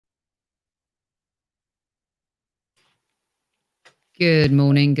Good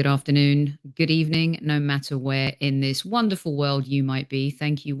morning, good afternoon, good evening, no matter where in this wonderful world you might be.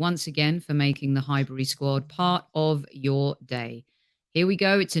 Thank you once again for making the Highbury Squad part of your day. Here we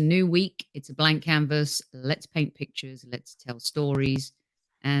go. It's a new week. It's a blank canvas. Let's paint pictures. Let's tell stories.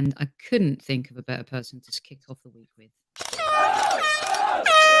 And I couldn't think of a better person to kick off the week with.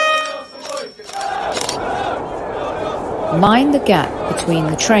 Mind the gap between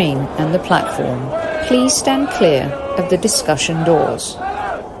the train and the platform. Please stand clear of the discussion doors.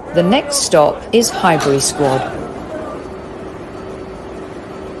 The next stop is Highbury Squad.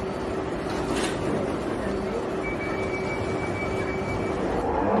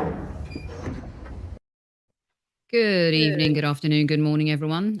 Good evening, good afternoon, good morning,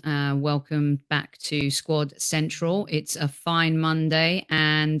 everyone. Welcome back to Squad Central. It's a fine Monday,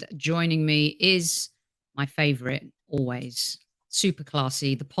 and joining me is my favourite, always, super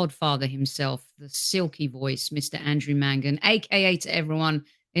classy, the podfather himself, the silky voice, Mr. Andrew Mangan, aka to everyone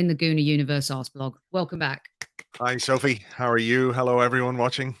in the Gooner Universe Arsblog. Welcome back. Hi, Sophie. How are you? Hello, everyone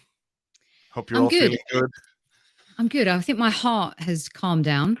watching. Hope you're I'm all good. feeling good. I'm good. I think my heart has calmed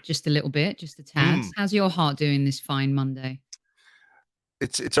down just a little bit, just a tad. How's your heart doing this fine Monday?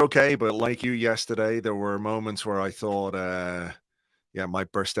 It's okay, but like you yesterday, there were moments where I thought, it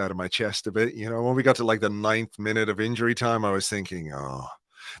might burst out of my chest a bit. You know, when we got to like the 9th minute of injury time, I was thinking, oh,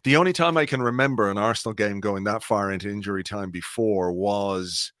 the only time I can remember an Arsenal game going that far into injury time before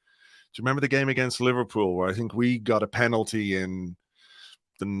was, do you remember the game against Liverpool where I think we got a penalty in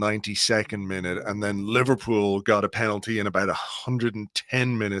the 92nd minute, and then Liverpool got a penalty in about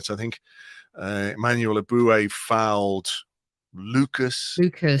 110 minutes. I think Emmanuel Aboué fouled Lucas.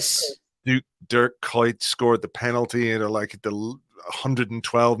 Dirk Kuyt scored the penalty at like the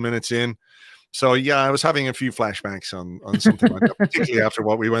 112 minutes in. So yeah, I was having a few flashbacks on something like that, particularly after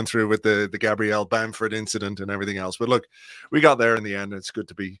what we went through with the Gabrielle Bamford incident and everything else. But look, we got there in the end. It's good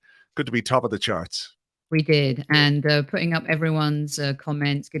to be top of the charts. We did, and putting up everyone's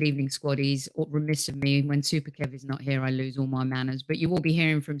comments. Good evening, squaddies. Remiss of me, when Super Kev is not here, I lose all my manners. But you will be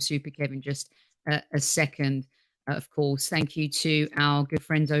hearing from Super Kev in just a second, of course. Thank you to our good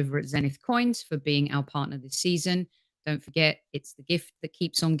friends over at Zenith Coins for being our partner this season. Don't forget, it's the gift that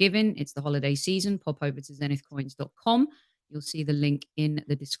keeps on giving. It's the holiday season. Pop over to zenithcoins.com. You'll see the link in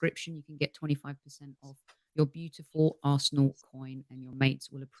the description. You can get 25% off your beautiful Arsenal coin, and your mates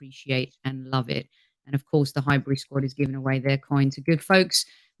will appreciate and love it. And of course, the Highbury Squad is giving away their coin to good folks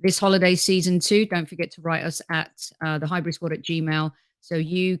this holiday season too. Don't forget to write us at the Highbury Squad at Gmail, so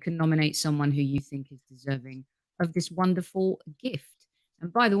you can nominate someone who you think is deserving of this wonderful gift.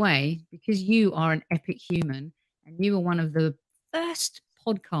 And by the way, because you are an epic human and you are one of the first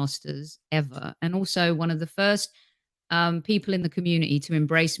podcasters ever, and also one of the first people in the community to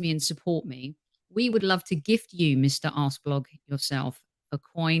embrace me and support me, we would love to gift you, Mr. Arsblog yourself, a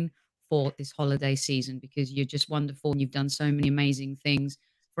coin for this holiday season, because you're just wonderful and you've done so many amazing things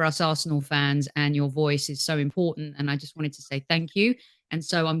for us Arsenal fans, and your voice is so important. And I just wanted to say thank you. And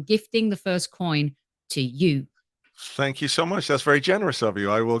so I'm gifting the first coin to you. Thank you so much. That's very generous of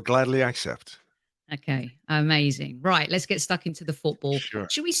you. I will gladly accept. Okay, amazing. Right, let's get stuck into the football. Sure.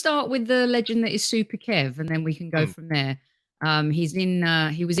 Should we start with the legend that is Super Kev, and then we can go from there?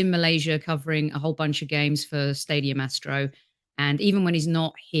 He was in Malaysia covering a whole bunch of games for Stadium Astro. And even when he's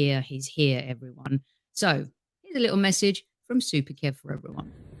not here, he's here, everyone. So here's a little message from Super Kev for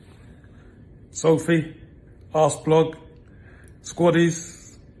everyone. Sophie, Arsblog,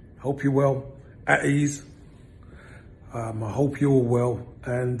 squaddies, hope you're well, at ease. I hope you're all well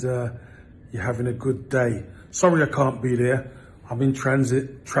and you're having a good day. Sorry I can't be there. I'm in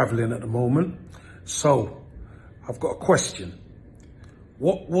transit, traveling at the moment. So, I've got a question.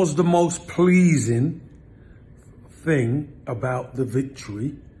 What was the most pleasing thing about the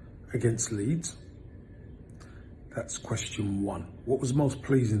victory against Leeds? That's question one. What was the most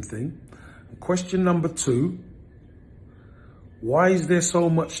pleasing thing? And question number two, why is there so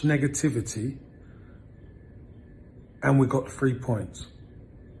much negativity and we got 3 points?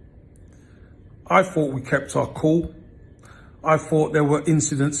 I thought we kept our cool. I thought there were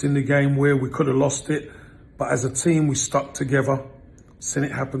incidents in the game where we could have lost it, but as a team we stuck together. Seen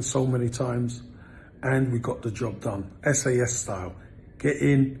it happen so many times. And we got the job done, SAS style. Get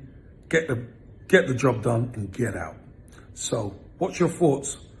in, get the job done, and get out. So, what's your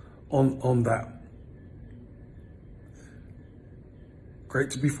thoughts on that?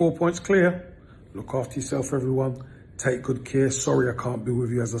 Great to be 4 points clear. Look after yourself, everyone. Take good care. Sorry I can't be with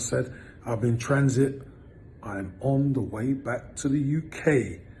you, as I said. I've been in transit. I'm on the way back to the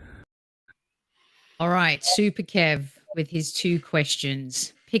UK. All right, Super Kev with his 2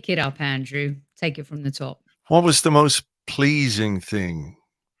 questions. Pick it up, Andrew. Take it from the top. What was the most pleasing thing.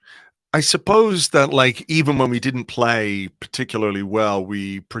 I suppose that, like, even when we didn't play particularly well,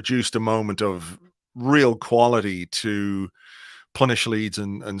 we produced a moment of real quality to punish Leeds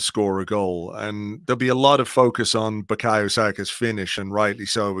and score a goal. And there'll be a lot of focus on Bukayo Saka's finish, and rightly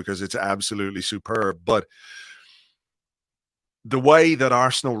so, because it's absolutely superb. But the way that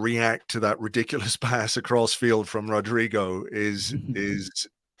Arsenal react to that ridiculous pass across field from Rodrigo is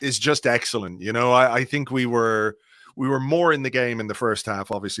just excellent. You know, I think we were more in the game in the first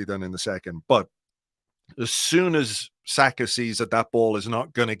half, obviously, than in the second. But as soon as Saka sees that that ball is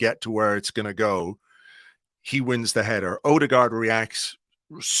not going to get to where it's going to go, he wins the header. Odegaard reacts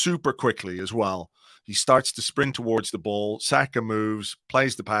super quickly as well. He starts to sprint towards the ball. Saka moves,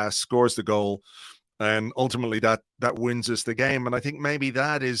 plays the pass, scores the goal, and ultimately that wins us the game. And I think maybe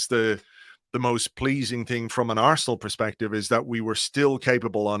that is the most pleasing thing from an Arsenal perspective, is that we were still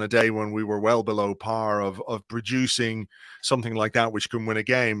capable on a day when we were well below par of producing something like that, which can win a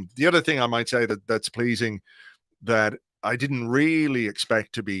game. The other thing I might say that's pleasing, that I didn't really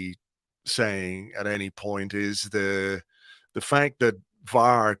expect to be saying at any point, is the fact that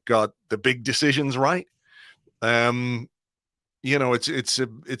VAR got the big decisions right. You know,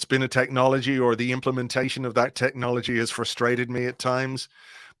 it's been a technology, or the implementation of that technology has frustrated me at times.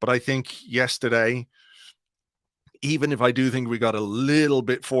 But I think yesterday, even if I do think we got a little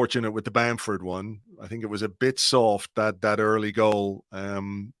bit fortunate with the Bamford one, I think it was a bit soft, that early goal.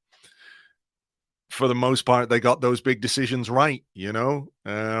 For the most part, they got those big decisions right, you know.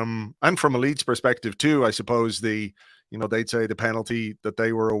 And from a Leeds perspective too, I suppose they'd say the penalty that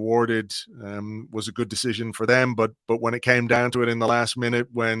they were awarded was a good decision for them. But when it came down to it in the last minute,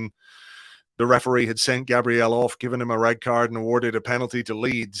 when the referee had sent Gabriel off, given him a red card, and awarded a penalty to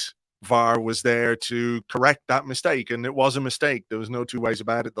Leeds, VAR was there to correct that mistake. And it was a mistake. There was no two ways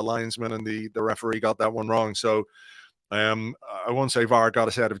about it. The linesman and the referee got that one wrong. So I won't say VAR got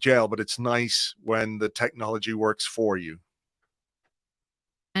us out of jail, but it's nice when the technology works for you.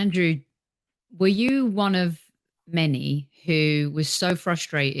 Andrew, were you one of many who was so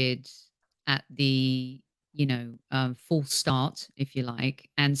frustrated at the false start, if you like,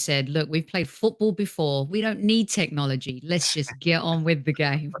 and said, look, we've played football before, we don't need technology, let's just get on with the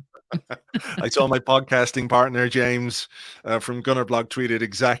game? I saw my podcasting partner James from Gunnerblog tweeted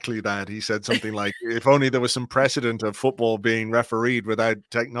exactly that. He said something like, if only there was some precedent of football being refereed without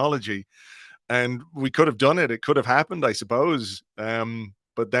technology. And we could have done it. It could have happened, I suppose.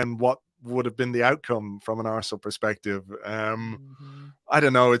 But then what would have been the outcome from an Arsenal perspective? I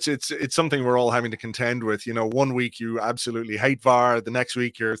don't know. It's something we're all having to contend with. You know, one week you absolutely hate VAR. The next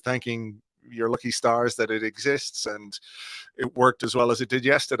week you're thanking your lucky stars that it exists and it worked as well as it did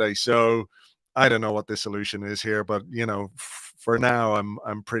yesterday. So I don't know what the solution is here, but you know, for now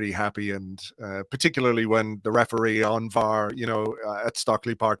I'm pretty happy, and particularly when the referee on VAR, at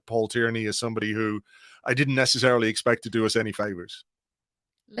Stockley Park, Paul Tierney, is somebody who I didn't necessarily expect to do us any favors.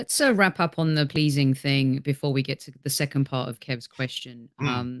 Let's wrap up on the pleasing thing before we get to the second part of Kev's question.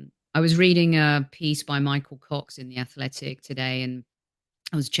 I was reading a piece by Michael Cox in The Athletic today, and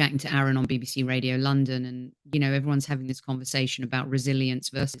I was chatting to Aaron on BBC Radio London, and, everyone's having this conversation about resilience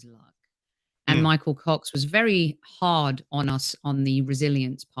versus luck. And Michael Cox was very hard on us on the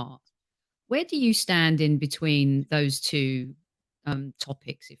resilience part. Where do you stand in between those two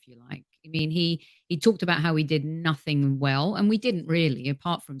topics, if you like? I mean, he talked about how we did nothing well, and we didn't really,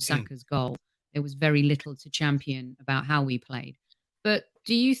 apart from Saka's goal. There was very little to champion about how we played. But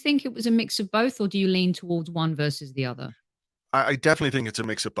do you think it was a mix of both, or do you lean towards one versus the other? I definitely think it's a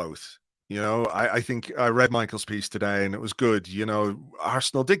mix of both. I think I read Michael's piece today and it was good.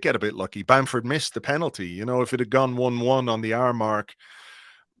 Arsenal did get a bit lucky. Bamford missed the penalty. If it had gone 1-1 on the hour mark,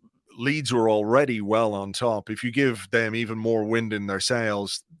 Leeds were already well on top. If you give them even more wind in their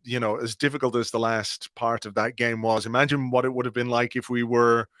sails, as difficult as the last part of that game was, imagine what it would have been like if we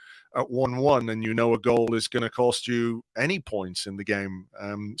were at 1-1 and a goal is going to cost you any points in the game.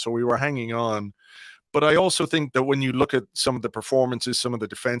 So we were hanging on. But I also think that when you look at some of the performances, some of the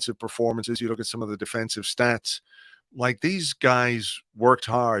defensive performances, you look at some of the defensive stats, like these guys worked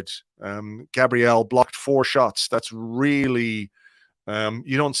hard. Gabriel blocked 4 shots. That's really,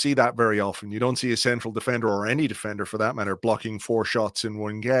 you don't see that very often. You don't see a central defender, or any defender for that matter, blocking 4 shots in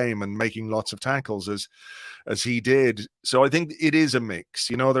one game and making lots of tackles as he did. So I think it is a mix.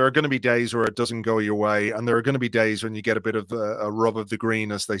 There are going to be days where it doesn't go your way, and there are going to be days when you get a bit of a rub of the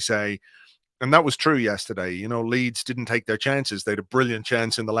green, as they say. And that was true yesterday. Leeds didn't take their chances. They had a brilliant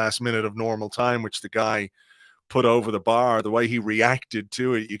chance in the last minute of normal time, which the guy put over the bar. The way he reacted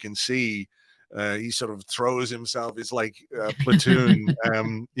to it, you can see he sort of throws himself. It's like a platoon.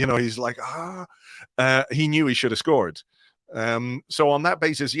 He's like, he knew he should have scored. So on that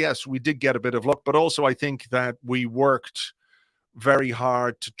basis, yes, we did get a bit of luck, but also I think that we worked very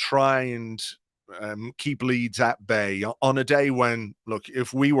hard to try and keep Leeds at bay on a day when, look,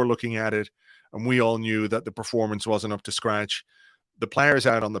 if we were looking at it and we all knew that the performance wasn't up to scratch, the players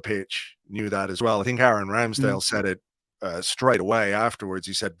out on the pitch knew that as well. I think Aaron Ramsdale said it straight away afterwards.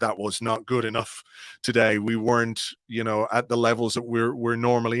 He said that was not good enough today. We weren't, at the levels that we're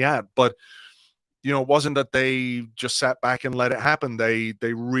normally at. But it wasn't that they just sat back and let it happen. They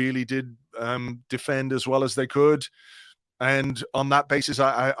really did defend as well as they could. And on that basis,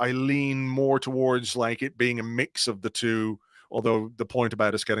 I lean more towards like it being a mix of the two. Although the point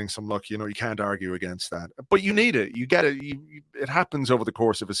about us getting some luck, you can't argue against that. But you need it. You get it. It happens over the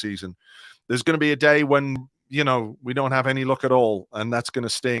course of a season. There's going to be a day when, we don't have any luck at all, and that's going to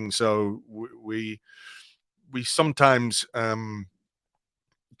sting. So we sometimes can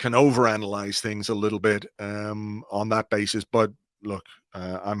overanalyze things a little bit on that basis. But look,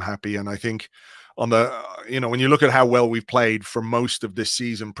 I'm happy, and I think on the when you look at how well we've played for most of this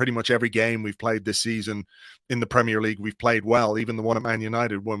season, pretty much every game we've played this season in the Premier League, we've played well. Even the one at Man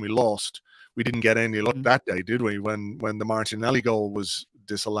United when we lost, we didn't get any luck that day, did we? When the Martinelli goal was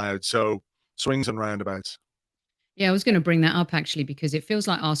disallowed. So swings and roundabouts. Yeah, I was going to bring that up actually, because it feels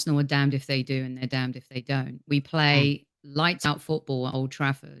like Arsenal are damned if they do and they're damned if they don't. We play lights out football at Old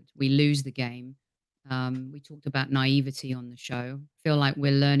Trafford. We lose the game. We talked about naivety on the show. Feel like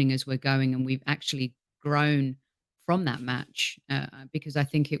we're learning as we're going, and we've actually grown from that match because I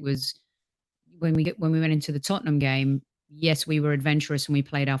think it was when we went into the Tottenham game. Yes, we were adventurous and we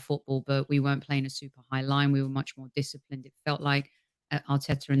played our football, but we weren't playing a super high line. We were much more disciplined. It felt like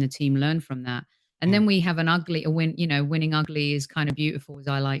Arteta and the team learned from that. And then we have a win. Winning ugly is kind of beautiful, as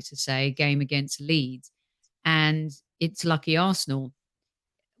I like to say. Game against Leeds, and it's lucky Arsenal.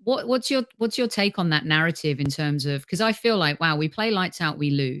 What's your take on that narrative in terms of, because I feel like, wow, we play lights out, we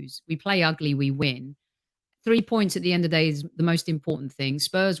lose. We play ugly, we win. 3 points at the end of the day is the most important thing.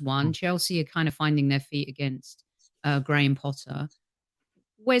 Spurs won. Chelsea are kind of finding their feet against Graham Potter.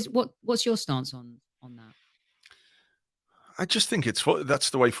 What's your stance on that? I just think that's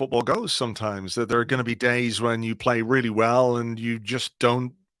the way football goes sometimes, that there are going to be days when you play really well and you just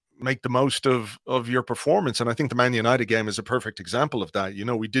don't make the most of your performance. And I think the Man United game is a perfect example of that.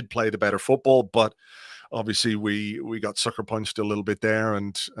 We did play the better football, but obviously we got sucker punched a little bit there.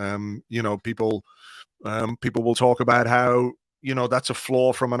 And, people will talk about how, that's a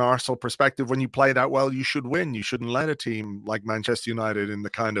flaw from an Arsenal perspective. When you play that well, you should win. You shouldn't let a team like Manchester United, in the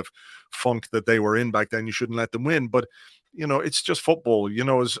kind of funk that they were in back then, you shouldn't let them win. But it's just football.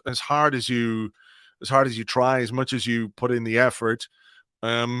 As hard as you try, as much as you put in the effort,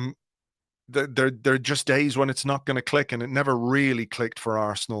 there are just days when it's not going to click, and it never really clicked for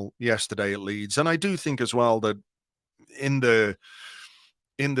Arsenal yesterday at Leeds. And I do think as well that in the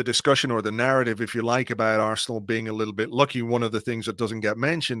discussion, or the narrative, if you like, about Arsenal being a little bit lucky, one of the things that doesn't get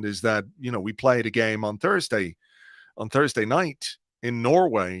mentioned is that we played a game on Thursday night in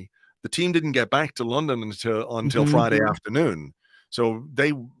Norway. The team didn't get back to London until Friday afternoon. So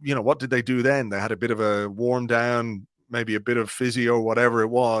they, what did they do then? They had a bit of a warm down, maybe a bit of physio, whatever it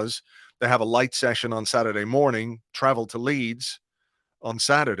was. They have a light session on Saturday morning, travel to Leeds on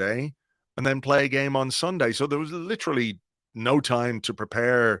Saturday, and then play a game on Sunday. So there was literally no time to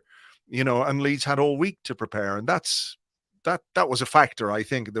prepare, and Leeds had all week to prepare. And that was a factor. I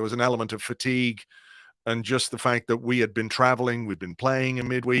think there was an element of fatigue, and just the fact that we had been traveling, we'd been playing in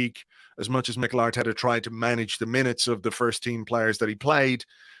midweek. As much as Mikel Arteta tried to manage the minutes of the first team players that he played,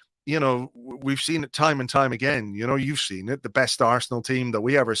 we've seen it time and time again. You've seen it. The best Arsenal team that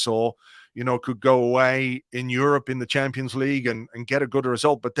we ever saw, could go away in Europe in the Champions League and get a good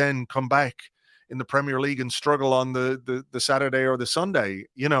result, but then come back in the Premier League and struggle on the Saturday or the Sunday,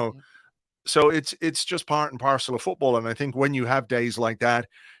 So it's just part and parcel of football. And I think when you have days like that,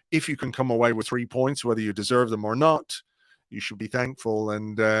 if you can come away with 3 points, whether you deserve them or not, you should be thankful.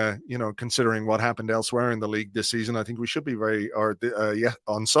 And, considering what happened elsewhere in the league this season, I think we should be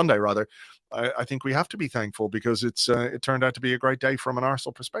on Sunday rather. I think we have to be thankful, because it turned out to be a great day from an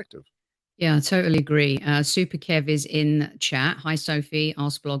Arsenal perspective. Yeah, I totally agree. Super Kev is in chat. Hi, Sophie,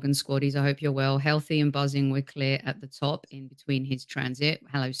 Arsblog and Squaddies. I hope you're well. Healthy and buzzing. We're clear at the top in between his transit.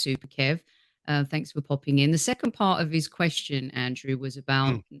 Hello, Super Kev. Thanks for popping in. The second part of his question, Andrew, was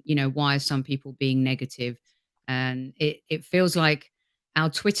about, why are some people being negative? And it feels like our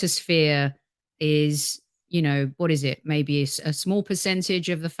Twitter sphere is, what is it? Maybe a small percentage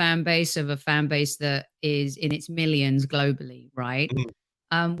of the fan base, that is in its millions globally, right?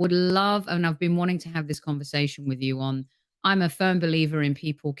 Would love, and I've been wanting to have this conversation with you on I'm a firm believer in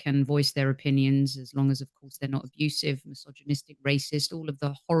people can voice their opinions as long as, of course, they're not abusive, misogynistic, racist, all of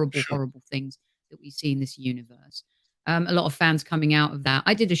the horrible, Sure. horrible things that we see in this universe. A lot of fans coming out of that.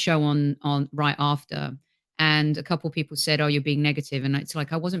 I did a show on right after, and a couple people said, "Oh, you're being negative," and it's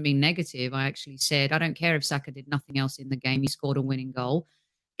like I wasn't being negative. I actually said, "I don't care if Saka did nothing else in the game; he scored a winning goal."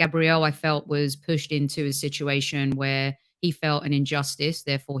 Gabriel, I felt, was pushed into a situation where he felt an injustice,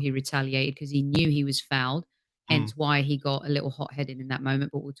 therefore he retaliated because he knew he was fouled, Mm. hence why he got a little hot-headed in that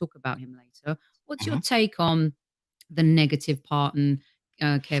moment, but we'll talk about him later. What's your Mhm. take on the negative part and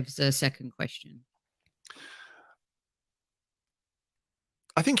Kev's second question?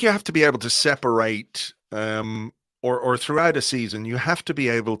 I think you have to be able to separate, or throughout a season, you have to be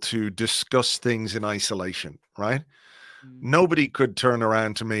able to discuss things in isolation, right? Mm, Nobody could turn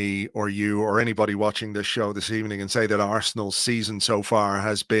around to me or you or anybody watching this show this evening and say that Arsenal's season so far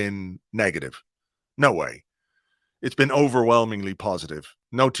has been negative. No way. It's been overwhelmingly positive.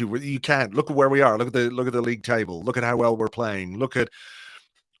 No two. You can't look at where we are. Look at the league table. Look at how well we're playing. Look at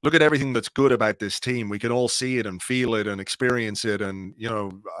everything that's good about this team. We can all see it and feel it and experience it. And,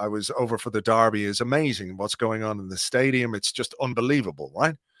 I was over for the derby. It's amazing what's going on in the stadium. It's just unbelievable,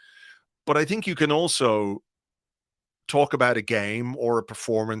 right? But I think you can also talk about a game or a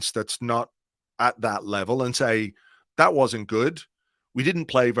performance that's not at that level and say, that wasn't good. We didn't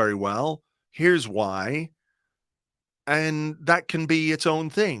play very well. Here's why. And that can be its own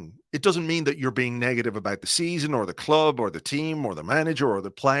thing. It doesn't mean that you're being negative about the season or the club or the team or the manager or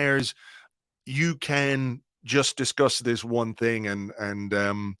the players. You can just discuss this one thing and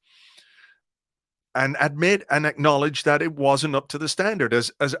admit and acknowledge that it wasn't up to the standard.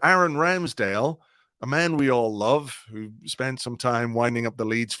 As Aaron Ramsdale, a man we all love, who spent some time winding up the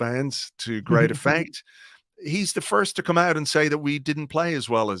Leeds fans to great effect, he's the first to come out and say that we didn't play as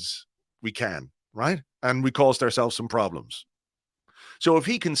well as we can, right? And we caused ourselves some problems. So if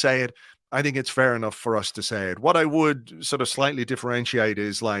he can say it, I think it's fair enough for us to say it. What I would sort of slightly differentiate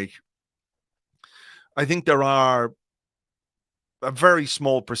is, like, I think there are a very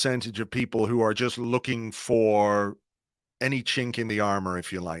small percentage of people who are just looking for any chink in the armor,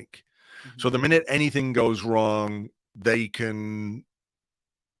 if you like. So mhm. the minute anything goes wrong, they can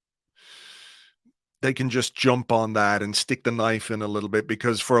just jump on that and stick the knife in a little bit,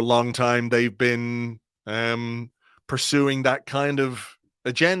 because for a long time they've been pursuing that kind of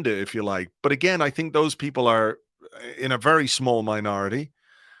agenda, if you like. But again, I think those people are in a very small minority.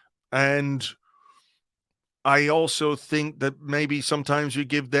 And I also think that maybe sometimes we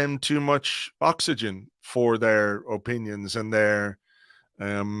give them too much oxygen for their opinions and their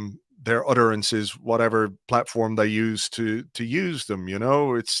utterances, whatever platform they use to use them.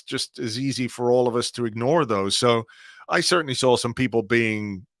 It's just as easy for all of us to ignore those. So I certainly saw some people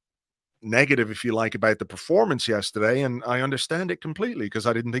being negative, if you like, about the performance yesterday, and I understand it completely because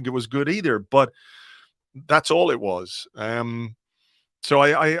I didn't think it was good either. But that's all it was. So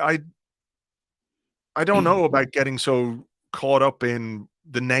I don't know about getting so caught up in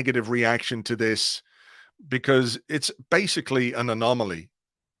the negative reaction to this, because it's basically an anomaly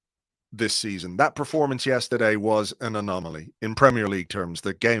this season. That performance yesterday was an anomaly in Premier League terms.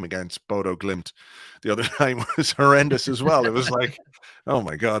 The game against Bodo Glimt the other night was horrendous as well. It was like, oh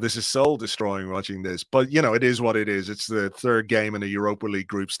my God, this is soul destroying watching this. But, it is what it is. It's the third game in a Europa League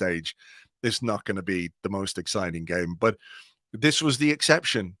group stage. It's not going to be the most exciting game. But this was the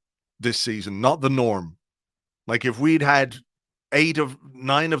exception this season, not the norm. Like, if we'd had 8 of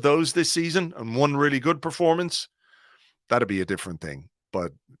 9 of those this season and one really good performance, that'd be a different thing.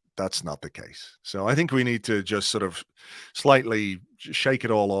 But that's not the case. So I think we need to just sort of slightly shake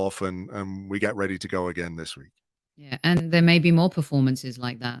it all off, and we get ready to go again this week. Yeah, and there may be more performances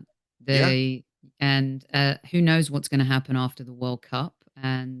like that. Yeah. They and who knows what's going to happen after the World Cup,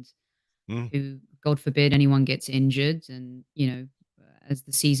 and Mm. who, God forbid, anyone gets injured, and as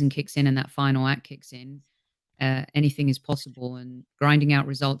the season kicks in and that final act kicks in, anything is possible. And grinding out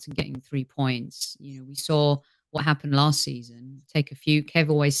results and getting 3 points. We saw what happened last season. Take a few. Kev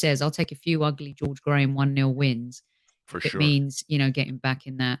always says, "I'll take a few ugly George Graham 1-0 wins For if it sure. means getting back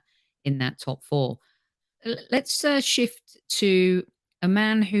in that top four." Let's shift to a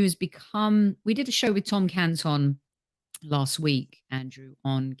man who's become. We did a show with Tom Canton last week, Andrew,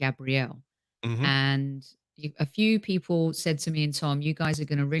 on Gabrielle. Mhm. And a few people said to me and Tom, "You guys are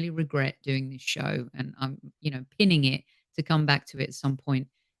going to really regret doing this show." And I'm, pinning it to come back to it at some point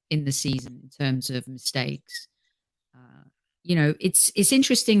in the season in terms of mistakes. Uh, it's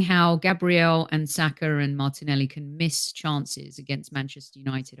interesting how Gabriel and Saka and Martinelli can miss chances against Manchester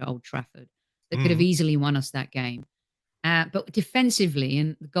United at Old Trafford that could have Mhm. easily won us that game. But defensively,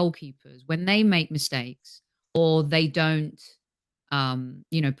 and the goalkeepers, when they make mistakes, or they don't,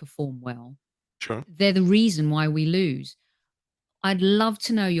 perform well, Sure. they're the reason why we lose. I'd love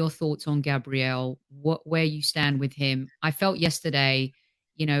to know your thoughts on Gabriel, where you stand with him. I felt yesterday,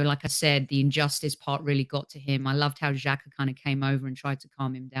 like I said, the injustice part really got to him. I loved how Xhaka kind of came over and tried to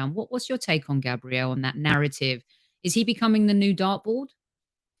calm him down. What's your take on Gabriel and that narrative? Is he becoming the new dartboard?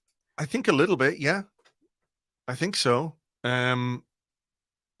 I think a little bit, yeah. I think so.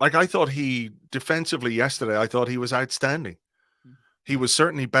 Like I thought he defensively yesterday, I thought he was outstanding. He was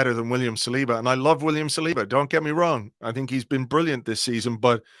certainly better than William Saliba, and I love William Saliba. Don't get me wrong. I think he's been brilliant this season,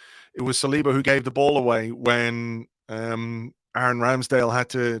 but it was Saliba who gave the ball away when Aaron Ramsdale had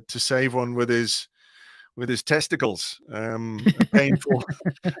to save one with his testicles. A painful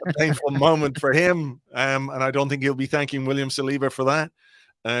moment for him, and I don't think he'll be thanking William Saliba for that.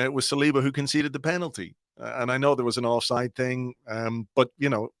 It was Saliba who conceded the penalty. And I know there was an offside thing, but,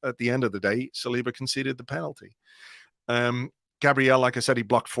 at the end of the day, Saliba conceded the penalty. Gabriel, like I said, he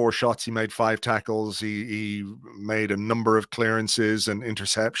blocked 4 shots. He made 5 tackles. He made a number of clearances and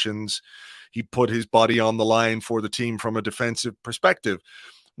interceptions. He put his body on the line for the team from a defensive perspective.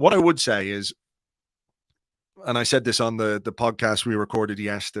 What I would say is, and I said this on the podcast we recorded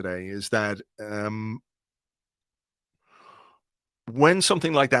yesterday, is that when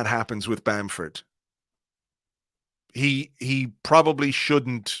something like that happens with Bamford, he probably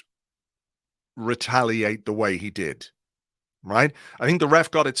shouldn't retaliate the way he did. Right? I think the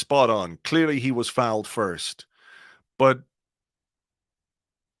ref got it spot on. Clearly he was fouled first, but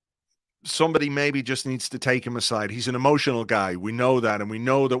somebody maybe just needs to take him aside. He's an emotional guy. We know that. And we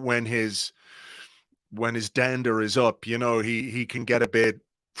know that when his dander is up, he can get a bit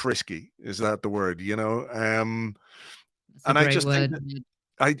frisky. Is that the word? And I just think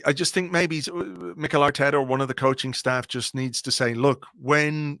I just think maybe Mikel Arteta or one of the coaching staff just needs to say, look,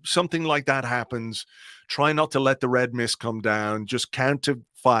 when something like that happens, try not to let the red mist come down. Just count to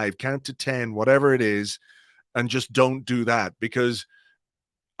 5, count to 10, whatever it is, and just don't do that, because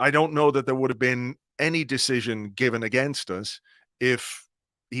I don't know that there would have been any decision given against us if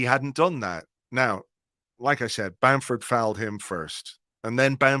he hadn't done that. Now, like I said, Bamford fouled him first, and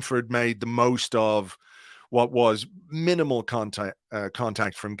then Bamford made the most of what was minimal contact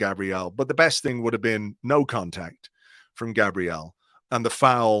from Gabriel. But the best thing would have been no contact from Gabriel and the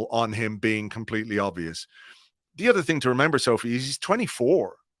foul on him being completely obvious. The other thing to remember, Sophie, is he's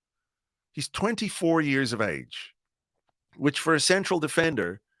 24. He's 24 years of age, which for a central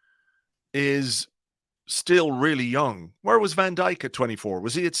defender is still really young. Where was Van Dijk at 24?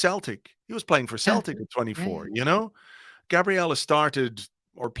 Was he at Celtic? He was playing for Celtic at 24, Gabriel has started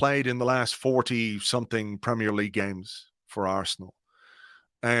or played in the last 40-something Premier League games for Arsenal.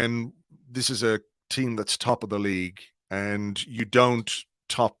 And this is a team that's top of the league, and you don't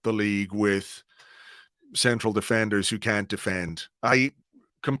top the league with central defenders who can't defend. I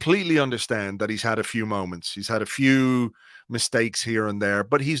completely understand that he's had a few moments. He's had a few mistakes here and there,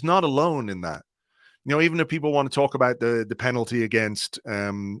 but he's not alone in that. Even if people want to talk about the penalty against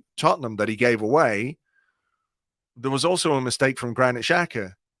Tottenham that he gave away, there was also a mistake from Granit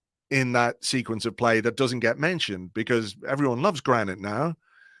Xhaka in that sequence of play that doesn't get mentioned because everyone loves Granit now.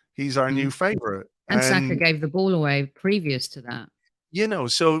 He's our new favorite. And Saka gave the ball away previous to that.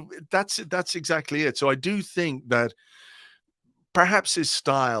 So that's exactly it. So I do think that perhaps his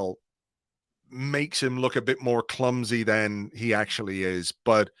style makes him look a bit more clumsy than he actually is.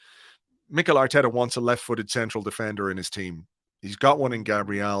 But Mikel Arteta wants a left-footed central defender in his team. He's got one in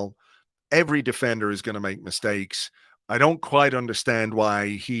Gabriel. Every defender is going to make mistakes. I don't quite understand why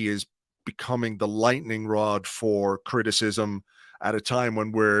he is becoming the lightning rod for criticism at a time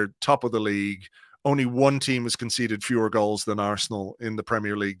when we're top of the league. Only one team has conceded fewer goals than Arsenal in the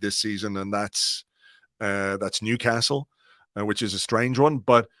Premier League this season, and that's Newcastle, which is a strange one.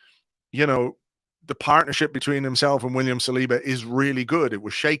 But, the partnership between himself and William Saliba is really good. It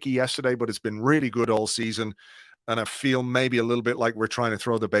was shaky yesterday, but it's been really good all season. And I feel maybe a little bit like we're trying to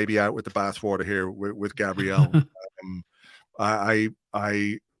throw the baby out with the bathwater here with Gabriel. I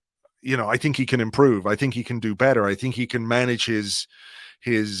think he can improve. I think he can do better. I think he can manage his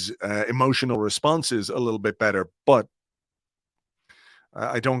emotional responses a little bit better. But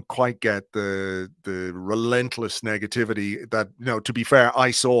I don't quite get the relentless negativity that, to be fair,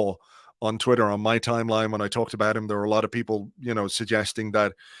 I saw on Twitter, on my timeline, when I talked about him. There were a lot of people, suggesting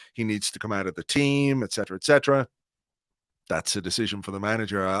that he needs to come out of the team, et cetera, et cetera. That's a decision for the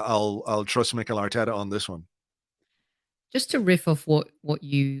manager. I'll trust Mikel Arteta on this one. Just to riff off what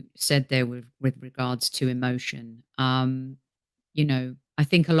you said there with regards to emotion, I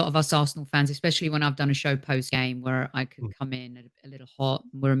think a lot of us Arsenal fans, especially when I've done a show post game where I could come in a little hot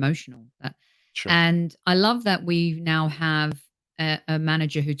and we're emotional, Sure. And I love that we now have a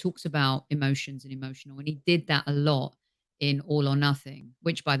manager who talks about emotions and emotional, and he did that a lot in All or Nothing,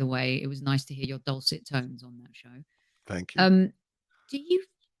 which, by the way, it was nice to hear your dulcet tones on that show. Thank you. Um, do you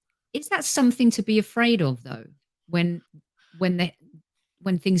is that something to be afraid of though? When when they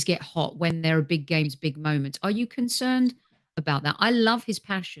when things get hot, when there are big games, big moments, are you concerned about that? I love his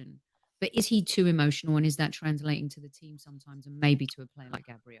passion, but is he too emotional, and is that translating to the team sometimes, and maybe to a player like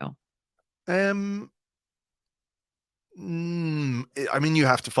Gabriel? Um, I mean, you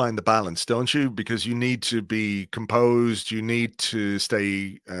have to find the balance, don't you? Because you need to be composed, you need to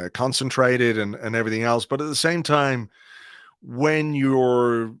stay concentrated, and everything else. But at the same time, when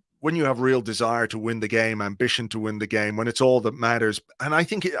you have real desire to win the game, ambition to win the game, when it's all that matters, and I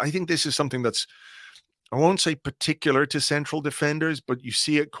think this is something that's, I won't say particular to central defenders, but you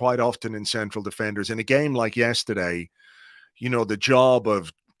see it quite often in central defenders. In a game like yesterday, the job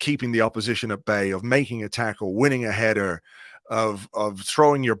of keeping the opposition at bay, of making a tackle, winning a header, of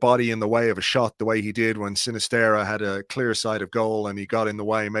throwing your body in the way of a shot the way he did when Sinisterra had a clear side of goal and he got in the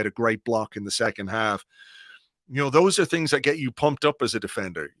way, made a great block in the second half. Those are things that get you pumped up as a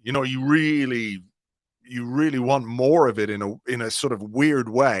defender. You really want more of it in a sort of weird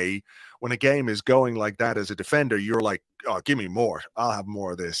way. When a game is going like that as a defender, you're like, oh, give me more. I'll have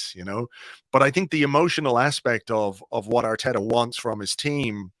more of this. But I think the emotional aspect of what Arteta wants from his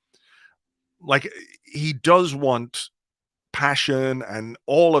team, like, he does want passion and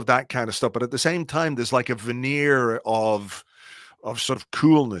all of that kind of stuff, but at the same time, there's like a veneer of sort of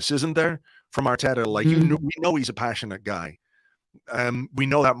coolness, isn't there, from Arteta? Like, Mhm. we know he's a passionate guy. We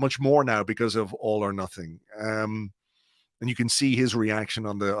know that much more now because of All or Nothing. And you can see his reaction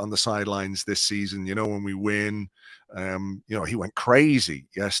on the sidelines this season. When we win, he went crazy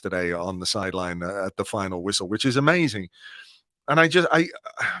yesterday on the sideline at the final whistle, which is amazing. And I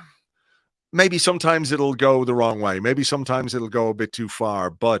maybe sometimes it'll go the wrong way. Maybe sometimes it'll go a bit too far,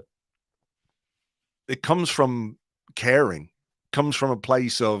 but it comes from caring, comes from a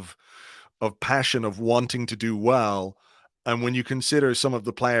place of passion, of wanting to do well. And when you consider some of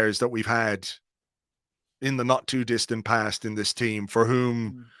the players that we've had in the not too distant past in this team, for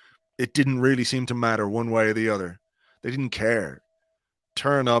whom Mm. it didn't really seem to matter one way or the other, they didn't care.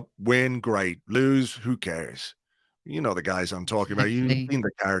 Turn up, win, great. Lose, who cares? You know the guys I'm talking about. You've Exactly. seen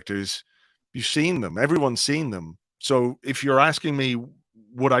the characters. You've seen them. Everyone's seen them. So if you're asking me,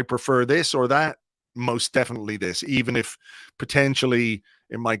 would I prefer this or that? Most definitely this, even if potentially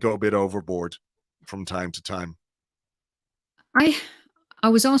it might go a bit overboard from time to time. I I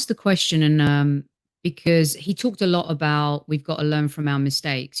was asked the question, and because he talked a lot about we've got to learn from our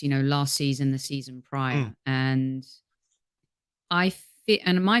mistakes, last season, the season Mm, prior. And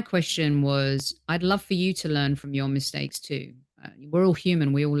and my question was, I'd love for you to learn from your mistakes too. We're all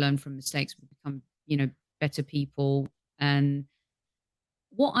human. We all learn from mistakes. We become, better people. And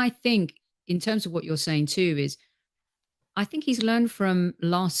what I think, in terms of what you're saying too, is I think he's learned from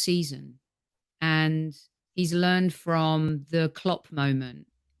last season, and he's learned from the Klopp moment,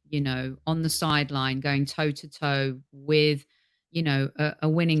 on the sideline, going toe to toe with, a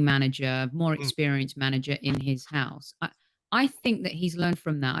winning manager, more mm. experienced manager in his house. I think that he's learned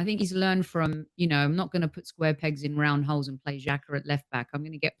from that. I think he's learned from, I'm not going to put square pegs in round holes and play Xhaka at left back. I'm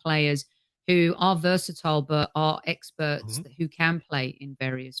going to get players who are versatile but are experts Mhm. who can play in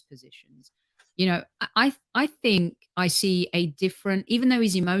various positions. I think I see a different, even though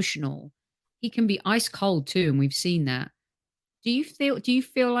he's emotional, he can be ice cold too, and we've seen that. Do you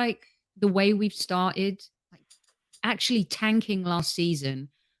feel like the way we've started, like actually tanking last season,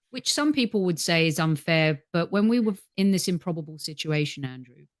 which some people would say is unfair, but when we were in this improbable situation,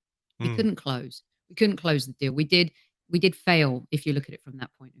 Andrew, we Mm. couldn't close. We couldn't close the deal. We did fail if you look at it from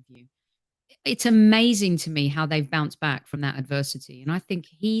that point of view. It's amazing to me how they've bounced back from that adversity, and I think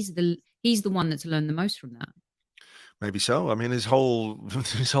he's the one that's learned the most from that. Maybe so. I mean, his whole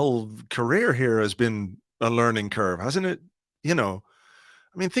his whole career here has been a learning curve, hasn't it? You know,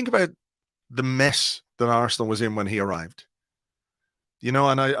 I mean, think about the mess that Arsenal was in when he arrived.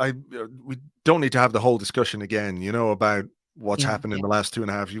 And we don't need to have the whole discussion again. About what's Yeah, happened in yeah. the last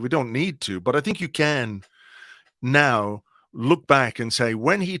 2.5 years. We don't need to, but I think you can now look back and say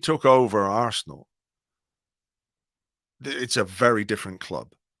when he took over Arsenal, it's a very different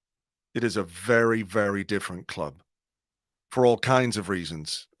club. It is a very, very different club for all kinds of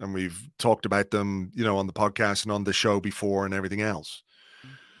reasons. And we've talked about them, on the podcast and on the show before and everything else.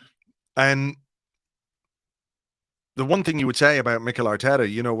 And the one thing you would say about Mikel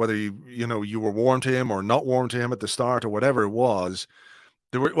Arteta, whether you were warm to him or not warm to him at the start or whatever it was,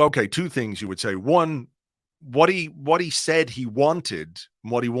 there were, okay, two things you would say. One, what he said he wanted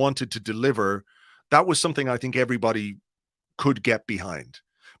and what he wanted to deliver, that was something I think everybody could get behind,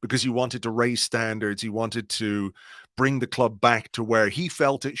 because he wanted to raise standards. He wanted to bring the club back to where he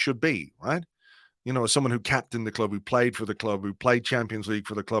felt it should be, right? You know, as someone who captained the club, who played for the club, who played Champions League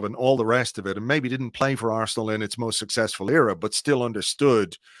for the club and all the rest of it, and maybe didn't play for Arsenal in its most successful era, but still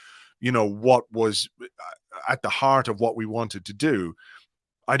understood, you know, what was at the heart of what we wanted to do.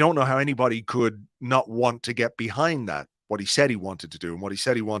 I don't know how anybody could not want to get behind that, what he said he wanted to do and what he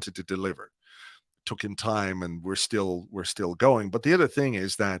said he wanted to deliver. It took him time, and we're still going. But the other thing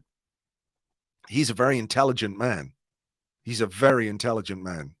is that he's a very intelligent man. He's a very intelligent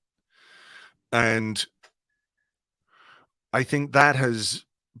man. And I think that has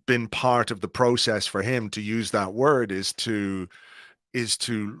been part of the process for him, to use that word, is to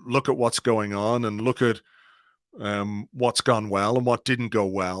look at what's going on and look at what's gone well and what didn't go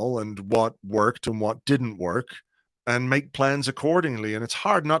well, and what worked and what didn't work, and make plans accordingly. And it's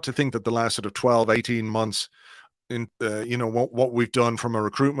hard not to think that the last sort of 12, 18 months in, you know, what we've done from a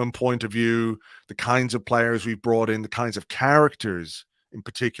recruitment point of view, the kinds of players we've brought in, the kinds of characters in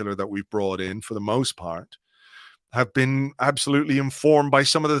particular that we've brought in, for the most part, have been absolutely informed by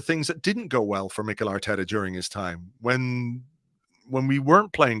some of the things that didn't go well for Mikel Arteta during his time, when we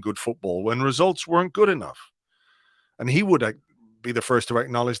weren't playing good football, when results weren't good enough. And he would be the first to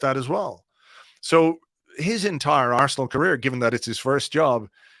acknowledge that as well. So his entire Arsenal career, given that it's his first job,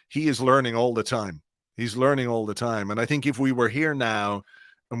 he is learning all the time. He's learning all the time. And I think if we were here now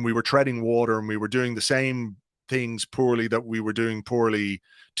and we were treading water and we were doing the same things poorly that we were doing poorly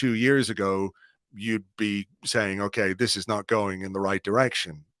 2 years ago, you'd be saying, okay, this is not going in the right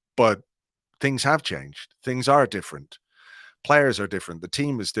direction. But things have changed. Things are different. Players are different. The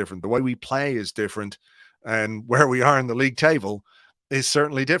team is different. The way we play is different. And where we are in the league table is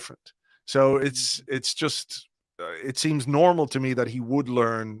certainly different. So it's just, it seems normal to me that he would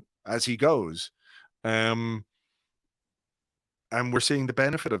learn as he goes. And we're seeing the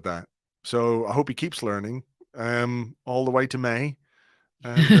benefit of that. So I hope he keeps learning all the way to May.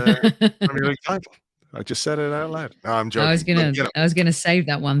 And Premier League title. I just said it out loud. No, I'm joking. I was gonna save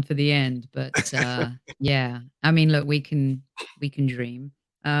that one for the end, but yeah. I mean, look, we can dream.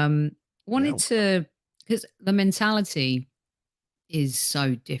 Wanted to, because the mentality is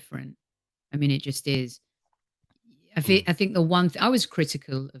so different. I mean, it just is. I think the one I was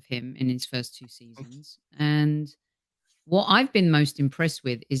critical of him in his first 2 seasons, and what I've been most impressed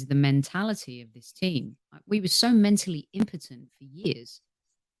with is the mentality of this team. We were so mentally impotent for years.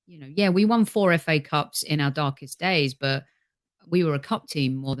 You know, yeah, we won 4 FA Cups in our darkest days, but we were a cup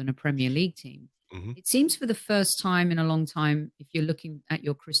team more than a Premier League team. Mhm. It seems for the first time in a long time, if you're looking at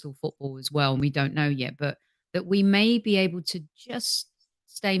your crystal football as well, and we don't know yet, but that we may be able to just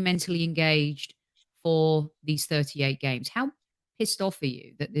stay mentally engaged for these 38 games. How pissed off are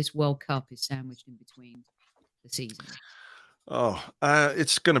you that this World Cup is sandwiched in between the seasons? Oh,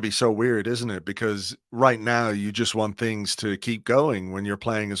 it's going to be so weird, isn't it? Because right now you just want things to keep going when you're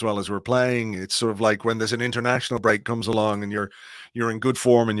playing as well as we're playing. It's sort of like when there's an international break comes along and you're in good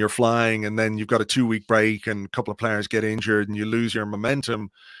form and you're flying, and then you've got a 2-week break and a couple of players get injured and you lose your momentum.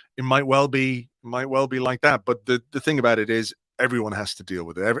 It might well be like that. But the thing about it is everyone has to deal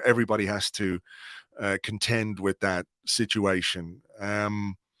with it. Everybody has to contend with that situation.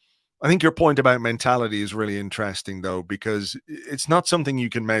 I think your point about mentality is really interesting, though, because it's not something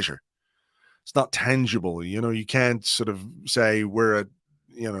you can measure. It's not tangible. You know, you can't sort of say we're at,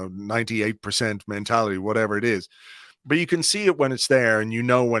 98% mentality, whatever it is. But you can see it when it's there, and you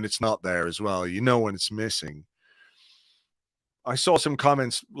know when it's not there as well. You know when it's missing. I saw some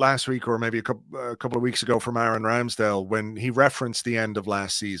comments last week, or maybe a couple of weeks ago, from Aaron Ramsdale when he referenced the end of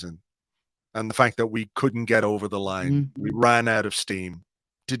last season and the fact that we couldn't get over the line. Mhm. We ran out of steam.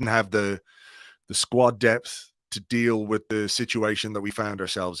 Didn't have the squad depth to deal with the situation that we found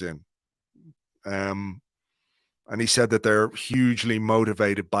ourselves in. And he said that they're hugely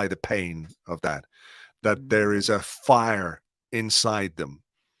motivated by the pain of that there is a fire inside them.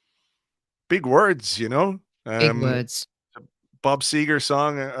 Big words, Big words. Bob Seger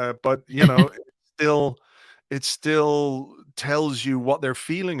song, but it still tells you what they're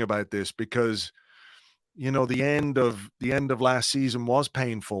feeling about this, because the end of last season was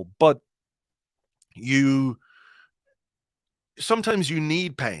painful, but sometimes you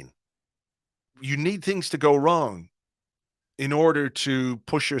need pain. You need things to go wrong in order to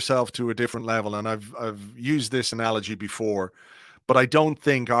push yourself to a different level. And I've used this analogy before, but I don't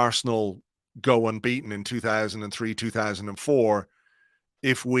think Arsenal go unbeaten in 2003, 2004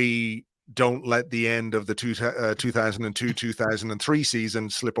 if we don't let the end of the 2002, 2003 season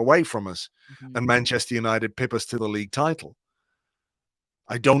slip away from us, Mhm. and Manchester United pip us to the league title.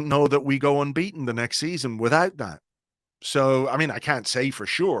 I don't know that we go unbeaten the next season without that. So, I mean, I can't say for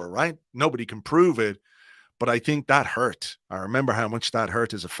sure, right? Nobody can prove it, but I think that hurt. I remember how much that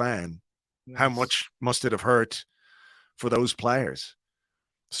hurt as a fan. How Yes. much must it have hurt for those players?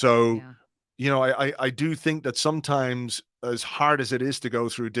 So, Yeah. I do think that sometimes, as hard as it is to go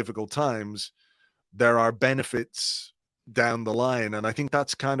through difficult times, there are benefits down the line. And I think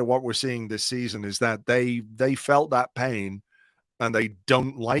that's kind of what we're seeing this season, is that they felt that pain and they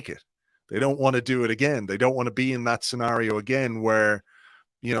don't like it. They don't want to do it again. They don't want to be in that scenario again where,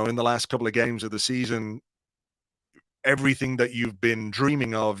 in the last couple of games of the season, everything that you've been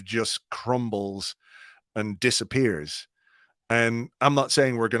dreaming of just crumbles and disappears. And I'm not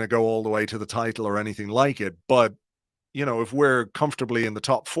saying we're going to go all the way to the title or anything like it, but if we're comfortably in the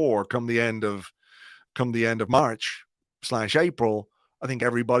top four come the end of March/April, I think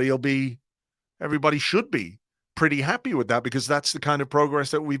everybody should be pretty happy with that, because that's the kind of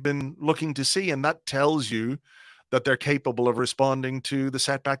progress that we've been looking to see. And that tells you that they're capable of responding to the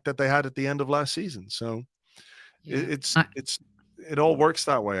setback that they had at the end of last season. So Yeah. it all works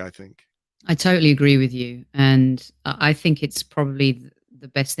that way, I think. I totally agree with you, and I think it's probably the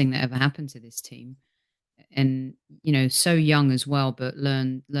best thing that ever happened to this team. And so young as well, but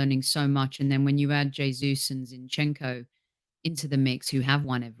learning so much. And then when you add Jesus and Zinchenko into the mix, who have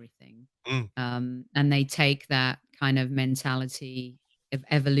won everything, Mm, and they take that kind of mentality of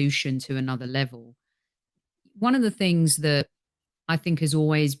evolution to another level. One of the things that I think has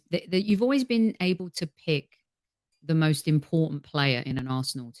always that you've always been able to pick the most important player in an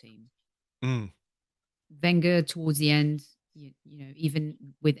Arsenal team. mm, Wenger towards the end, even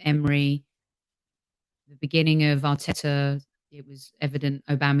with Emery, the beginning of Arteta, it was evident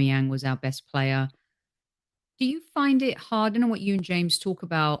Aubameyang was our best player. Do you find it hard? I don't know what you and James talk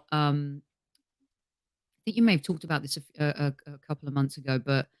about. I think you may have talked about this a couple of months ago,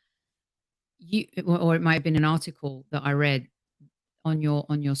 but or it might have been an article that I read on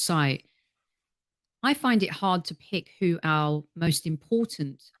your site. I find it hard to pick who our most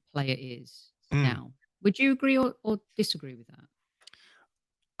important player is mm. now. Would you agree or disagree with that?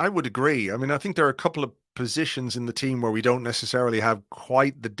 I would agree. I mean, I think there are a couple of positions in the team where we don't necessarily have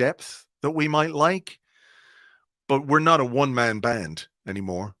quite the depth that we might like, but we're not a one-man band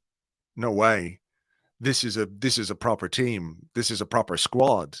anymore. No way. This is a proper team. This is a proper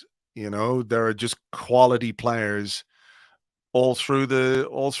squad. There are just quality players all through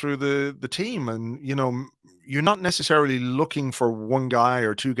the team, and you're not necessarily looking for one guy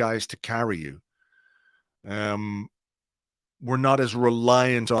or two guys to carry you. Um, we're not as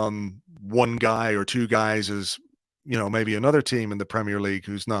reliant on one guy or two guys as maybe another team in the Premier League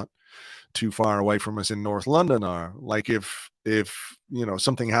who's not too far away from us in North London are. Like, if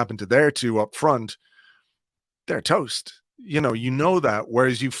something happened to their two up front, they're toast. That.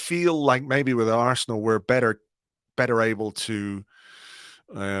 Whereas you feel like maybe with Arsenal we're better able to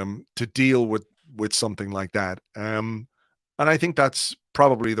deal with something like that. And I think that's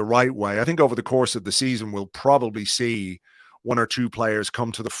probably the right way. I think over the course of the season we'll probably see one or two players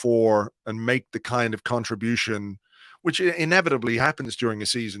come to the fore and make the kind of contribution which inevitably happens during a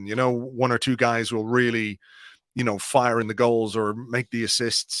season. One or two guys will really, fire in the goals or make the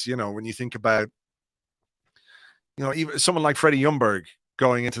assists. When you think about, even someone like Freddie Ljungberg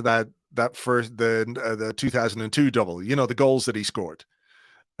going into that first, the 2002 double, the goals that he scored.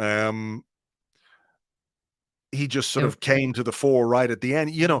 He just sort Yeah. of came to the fore right at the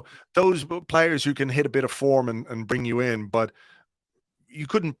end. Those players who can hit a bit of form and bring you in, but you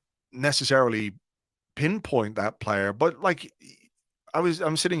couldn't necessarily pinpoint that player. But like,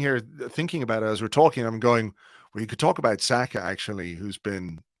 I'm sitting here thinking about it as we're talking. I'm going, well, you could talk about Saka actually, who's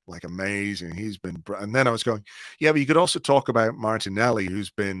been like amazing. And then I was going, yeah, but you could also talk about Martinelli, who's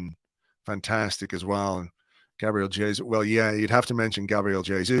been fantastic as well. And Gabriel Jesus. Well, yeah, you'd have to mention Gabriel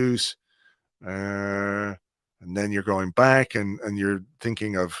Jesus. And then you're going back and you're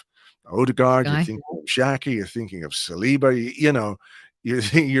thinking of Odegaard, you're thinking of Xhaka, you're thinking of Saliba,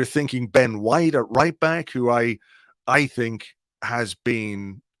 you're thinking Ben White at right back, who I think has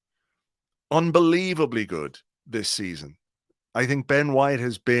been unbelievably good this season. I think Ben White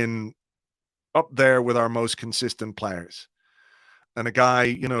has been up there with our most consistent players. And a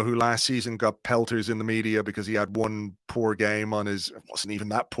guy, who last season got pelters in the media because he had one poor game it wasn't even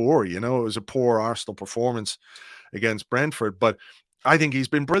that poor, it was a poor Arsenal performance against Brentford. But I think he's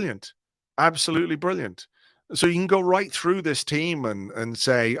been brilliant, absolutely brilliant. So you can go right through this team and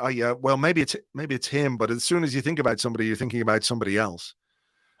say, oh yeah, well, maybe it's him. But as soon as you think about somebody, you're thinking about somebody else.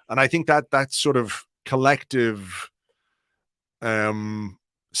 And I think that sort of collective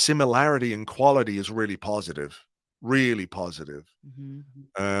similarity in quality is really positive. really positive.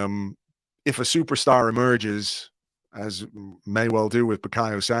 Mhm. If a superstar emerges, as may well do with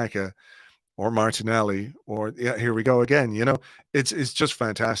Bukayo Saka or Martinelli, or yeah, here we go again. It's just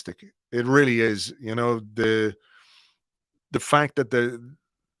fantastic. It really is. The fact that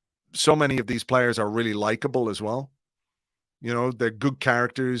so many of these players are really likable as well. They're good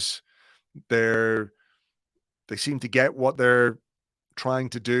characters. They're they seem to get what they're trying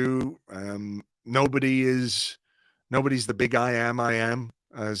to do. Nobody's the big I am,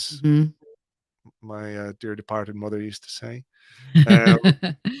 as Mhm. my dear departed mother used to say. Um,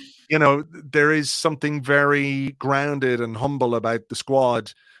 there is something very grounded and humble about the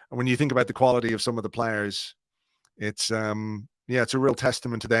squad. And when you think about the quality of some of the players, it's it's a real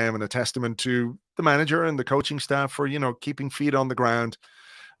testament to them and a testament to the manager and the coaching staff for, keeping feet on the ground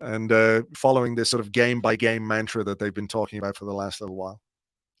and following this sort of game by game mantra that they've been talking about for the last little while.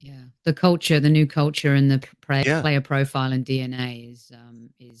 Yeah, the culture, the new culture, and the Yeah, player profile and DNA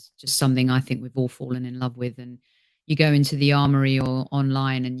is just something I think we've all fallen in love with. And you go into the Armory or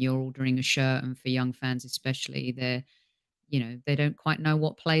online, and you're ordering a shirt, and for young fans especially, they don't quite know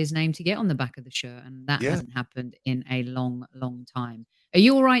what player's name to get on the back of the shirt, and that yeah, hasn't happened in a long, long time. Are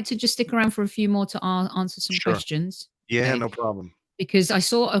you all right to just stick around for a few more to answer some sure. questions? Yeah, Okay, no problem. because I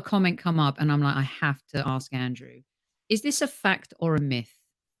saw a comment come up, and I'm like, I have to ask Andrew: Is this a fact or a myth?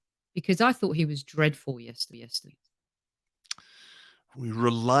 Because I thought he was dreadful yesterday. We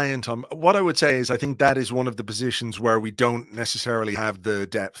reliant on what I would say is I think that is one of the positions where we don't necessarily have the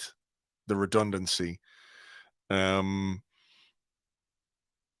depth, the redundancy. Um,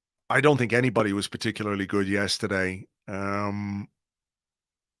 I don't think anybody was particularly good yesterday.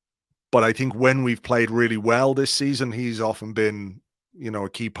 But I think when we've played really well this season, he's often been, a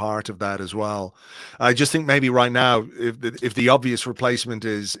key part of that as well. I just think maybe right now, if the obvious replacement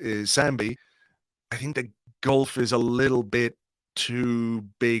is Sambi, I think the gulf is a little bit too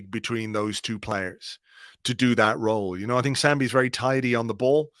big between those two players to do that role. I think Sambi's very tidy on the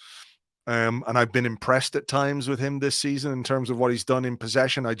ball. And I've been impressed at times with him this season in terms of what he's done in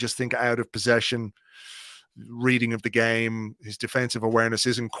possession. I just think out of possession, reading of the game, his defensive awareness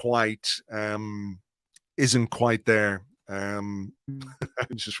isn't quite there. Mm.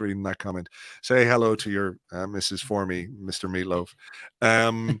 I'm just reading that comment. Say hello to your missus for me, Mr. Meatloaf.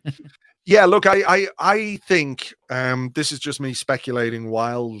 Um, yeah, look, I think this is just me speculating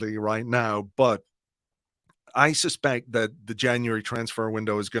wildly right now, but I suspect that the January transfer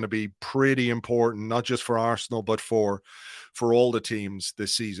window is going to be pretty important, not just for Arsenal, but for all the teams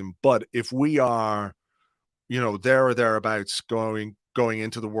this season. But if we are, there or thereabouts going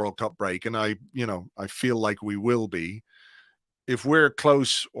into the World Cup break, and I feel like we will be, if we're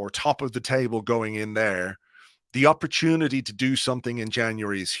close or top of the table going in there, the opportunity to do something in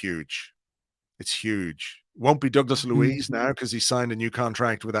January is huge. It's huge. Won't be Douglas Mhm. Luiz now because he signed a new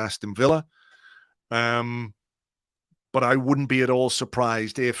contract with Aston Villa. But I wouldn't be at all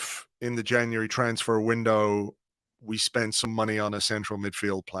surprised if in the January transfer window we spend some money on a central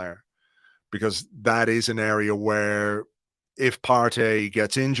midfield player, because that is an area where if Partey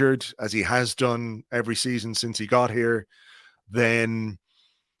gets injured, as he has done every season since he got here, then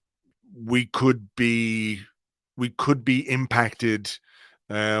we could be impacted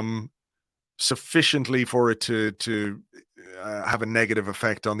um, sufficiently for it to have a negative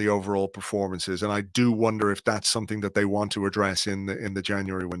effect on the overall performances. And I do wonder if that's something that they want to address in the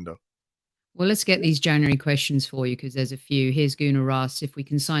January window. Well, let's get these January questions for you because there's a few. Here's Gunnar Ross. If we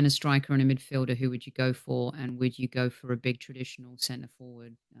can sign a striker and a midfielder, who would you go for? And would you go for a big traditional centre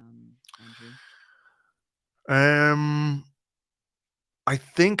forward, Andrew? Um, I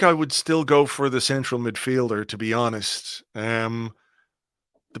think I would still go for the central midfielder, to be honest. The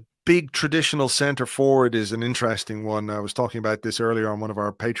big traditional center forward is an interesting one. I was talking about this earlier on one of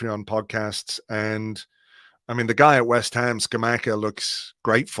our Patreon podcasts, and I mean the guy at West Ham, Skamaka, looks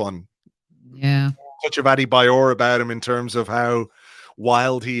great fun. Yeah. Touch of Adebayor about him in terms of how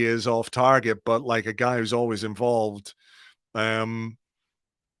wild he is off target, but like a guy who's always involved.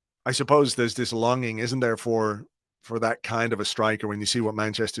 I suppose there's this longing, isn't there, for that kind of a striker when you see what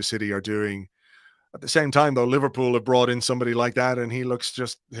Manchester City are doing. At the same time, though, Liverpool have brought in somebody like that, and he looks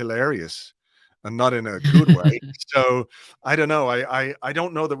just hilarious, and not in a good way. So I don't know. I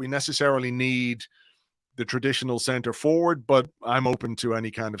don't know that we necessarily need the traditional center forward, but I'm open to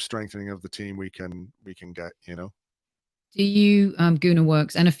any kind of strengthening of the team we can get. Do you, Guna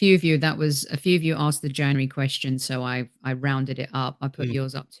Works, and a few of you asked the January question, so I rounded it up. I put Mm.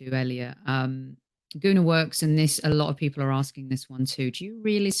 yours up too, Elliot. Guna works, and this a lot of people are asking this one too. Do you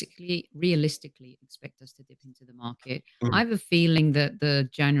realistically expect us to dip into the market? I Mm, have a feeling that the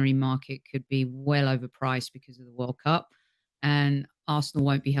January market could be well overpriced because of the World Cup, and Arsenal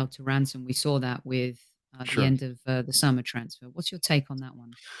won't be held to ransom. We saw that with the sure. end of the summer transfer. What's your take on that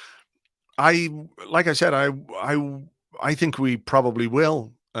one? I like I said, I think we probably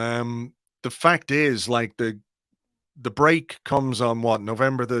will. The fact is, like the break comes on what,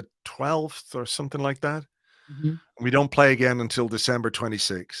 November the 12th or something like that. Mhm. We don't play again until December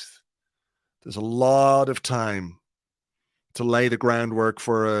 26th. There's a lot of time to lay the groundwork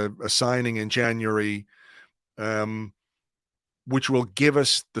for a signing in January, um, which will give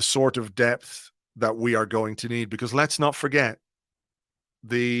us the sort of depth that we are going to need. Because let's not forget,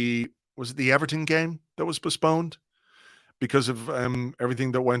 the was it the Everton game that was postponed because of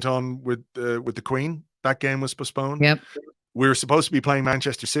everything that went on with the Queen? That game was postponed. Yep. We were supposed to be playing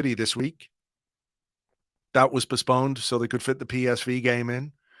Manchester City this week. That was postponed so they could fit the PSV game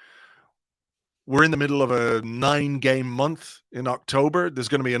in. We're in the middle of a 9-game month in October. There's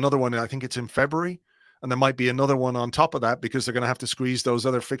going to be another one, I think it's in February. And there might be another one on top of that because they're going to have to squeeze those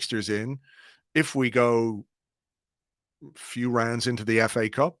other fixtures in. If we go a few rounds into the FA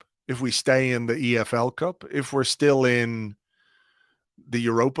Cup, if we stay in the EFL Cup, if we're still in the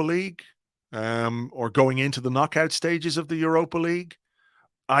Europa League, or going into the knockout stages of the Europa League,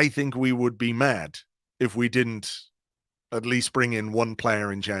 I think we would be mad if we didn't at least bring in one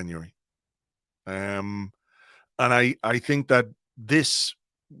player in January. And I think that this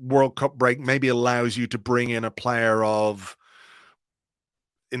World Cup break maybe allows you to bring in a player of,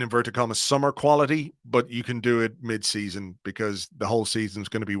 in inverted commas, summer quality, but you can do it mid-season because the whole season is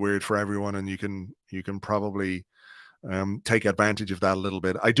going to be weird for everyone, and you can probably take advantage of that a little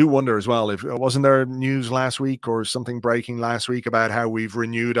bit. I do wonder as well, if wasn't there news last week or something breaking last week about how we've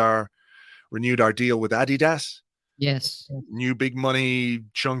renewed our deal with Adidas? Yes. New big money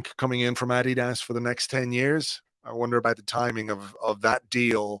chunk coming in from Adidas for the next 10 years. I wonder about the timing of that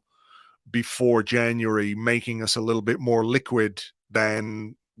deal before January, making us a little bit more liquid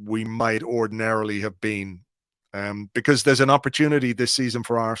than we might ordinarily have been. Because there's an opportunity this season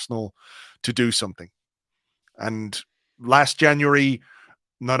for Arsenal to do something. And last January,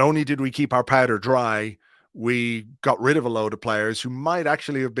 not only did we keep our powder dry, we got rid of a load of players who might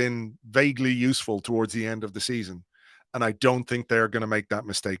actually have been vaguely useful towards the end of the season. And I don't think they're going to make that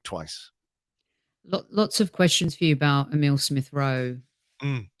mistake twice. Lots of questions for you about Emil Smith Rowe.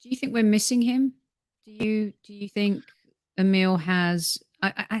 Mm, Do you think we're missing him? Do you think Emil has?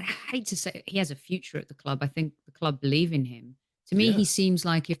 I hate to say it, he has a future at the club. I think the club believe in him. To me, yeah. he seems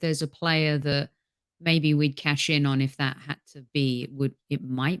like if there's a player that maybe we'd cash in on, if that had to be, it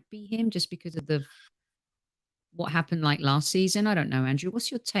might be him, just because of the what happened like last season. I don't know, Andrew. What's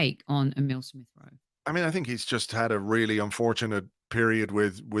your take on Emil Smith Rowe? I mean, I think he's just had a really unfortunate period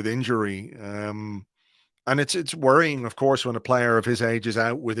with injury. And it's worrying, of course, when a player of his age is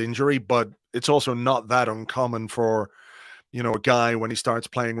out with injury, but it's also not that uncommon for, a guy when he starts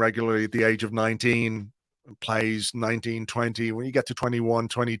playing regularly at the age of 19, plays 19, 20, when you get to 21,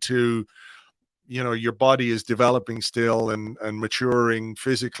 22, your body is developing still and maturing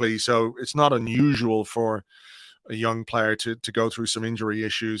physically. So it's not unusual for a young player to go through some injury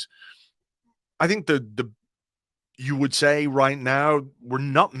issues. I think the you would say right now we're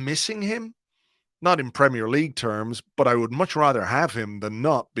not missing him, not in Premier League terms, but I would much rather have him than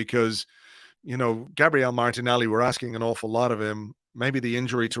not because, Gabriel Martinelli, we're asking an awful lot of him. Maybe the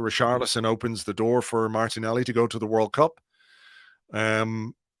injury to Richarlison opens the door for Martinelli to go to the World Cup.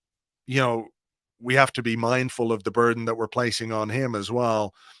 Um, you know, we have to be mindful of the burden that we're placing on him as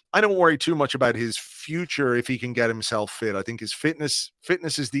well. I don't worry too much about his future if he can get himself fit. I think his fitness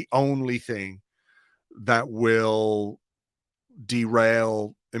is the only thing that will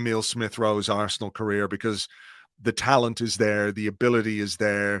derail Emil Smith Rowe's Arsenal career because the talent is there, the ability is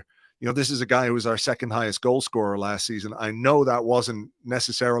there. This is a guy who was our second highest goal scorer last season. I know that wasn't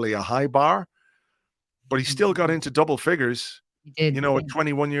necessarily a high bar, but he still got into double figures. He did. At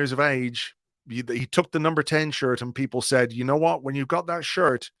 21 years of age, he took the number 10 shirt and people said, you know what, when you've got that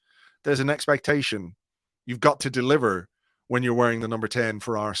shirt, there's an expectation. You've got to deliver when you're wearing the number 10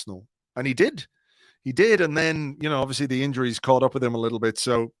 for Arsenal. And he did. He did. And then, obviously the injuries caught up with him a little bit.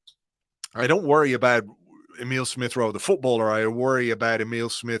 So I don't worry about Emil Smith Rowe, the footballer. I worry about Emil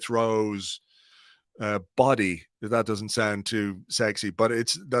Smith Rowe's body. That doesn't sound too sexy, but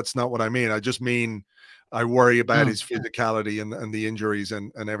that's not what I mean. I just mean I worry about his physicality and the injuries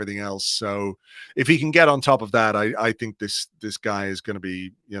and everything else. So if he can get on top of that, I think this guy is going to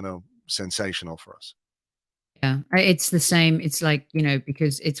be, sensational for us. Yeah, it's the same. It's like,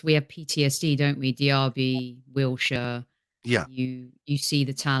 because we have PTSD, don't we? Diaby, Wilshere, Yeah. you see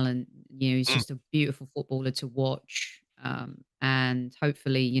the talent. He's Mm, just a beautiful footballer to watch. And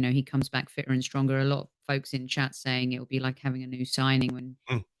hopefully, he comes back fitter and stronger. A lot of folks in chat saying it'll be like having a new signing when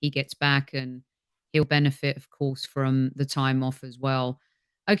mm. he gets back, and he'll benefit, of course, from the time off as well.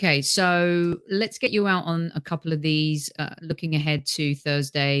 Okay, so let's get you out on a couple of these. Looking ahead to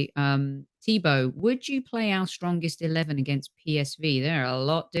Thursday, Thibaut, would you play our strongest 11 against PSV? They're a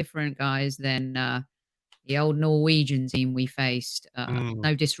lot different guys than the old Norwegian team we faced. Mm.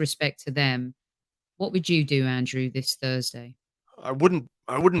 No disrespect to them. What would you do, Andrew, this Thursday? I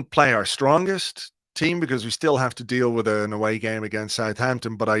wouldn't play our strongest team because we still have to deal with an away game against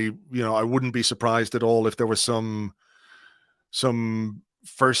Southampton. But I wouldn't be surprised at all if there was some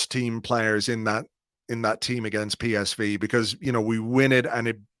first team players in that team against PSV, because we win it and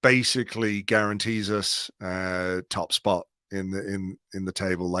it basically guarantees us top spot in the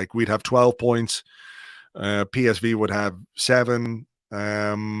table. Like, we'd have 12 points, PSV would have 7.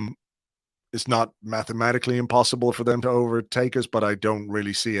 It's not mathematically impossible for them to overtake us, but I don't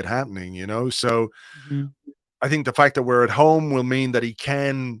really see it happening. So Mhm. I think the fact that we're at home will mean that he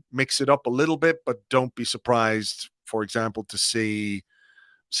can mix it up a little bit, but don't be surprised, for example, to see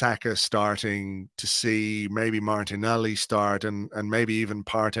Saka starting, to see maybe Martinelli start, and maybe even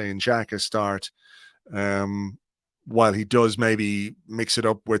Partey and Xhaka start, while he does maybe mix it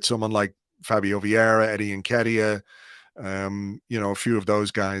up with someone like Fabio Vieira, Eddie Nketiah, a few of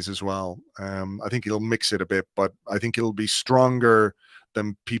those guys as well. I think he'll mix it a bit, but I think it'll be stronger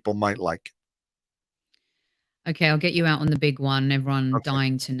than people might like. Okay, I'll get you out on the big one. Everyone Okay.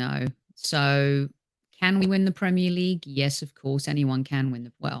 dying to know. So, can we win the Premier League? Yes, of course. Anyone can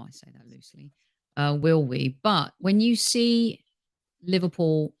win well, I say that loosely. Will we? But when you see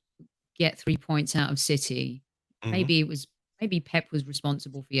Liverpool get 3 points out of City, Mhm. maybe Pep was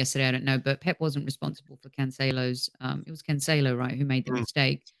responsible for yesterday. I don't know, but Pep wasn't responsible for Cancelo's. It was Cancelo, right, who made the Mm.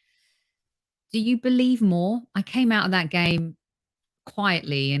 mistake. Do you believe more? I came out of that game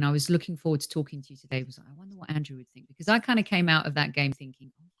quietly, and I was looking forward to talking to you today. Was like, I wonder what Andrew would think, because I kind of came out of that game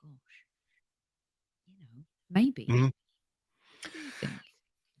thinking, oh gosh, maybe. Mhm. What do you think?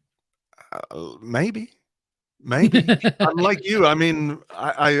 Maybe. I'm like you. I mean,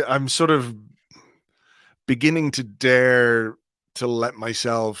 I'm sort of beginning to dare to let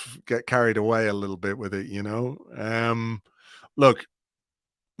myself get carried away a little bit with it. Look,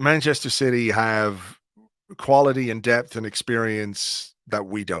 Manchester City have quality and depth and experience that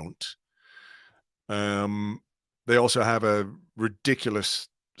we don't. Um, they also have a ridiculous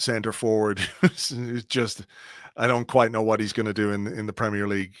center forward who's just, I don't quite know what he's going to do in the Premier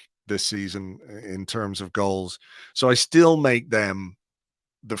League this season in terms of goals. So I still make them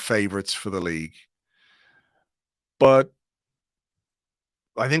the favorites for the league. But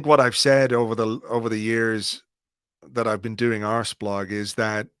I think what I've said over the years that I've been doing Arseblog is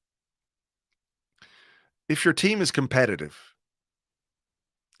that if your team is competitive,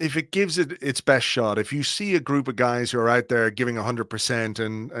 if it gives it its best shot, if you see a group of guys who are out there giving 100%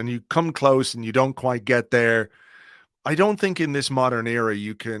 and you come close and you don't quite get there, I don't think in this modern era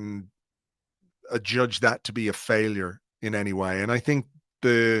you can judge that to be a failure in any way. And I think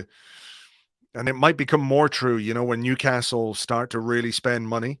and it might become more true, when Newcastle start to really spend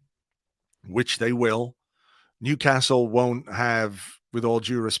money, which they will. Newcastle won't have, with all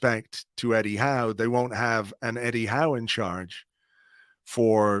due respect to Eddie Howe, they won't have an Eddie Howe in charge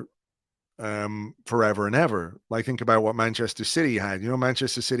for forever and ever. Like, think about what Manchester City had.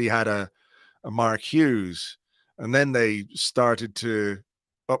 Manchester City had a Mark Hughes, and then they started to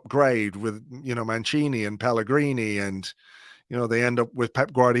upgrade with Mancini and Pellegrini, and they end up with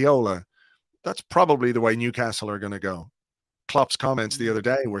Pep Guardiola. That's probably the way Newcastle are going to go. Klopp's comments the other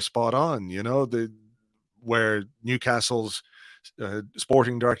Mm. day were spot on. Where Newcastle's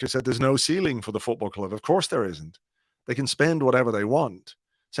sporting director said there's no ceiling for the football club. Of course there isn't. They can spend whatever they want.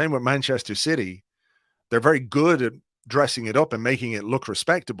 Same with Manchester City. They're very good at dressing it up and making it look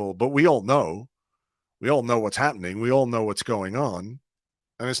respectable, but we all know what's happening. We all know what's going on.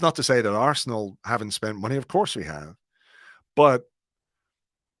 And it's not to say that Arsenal haven't spent money. Of course we have. But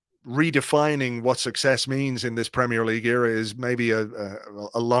redefining what success means in this Premier League era is maybe a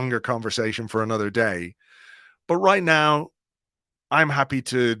longer conversation for another day. But right now, I'm happy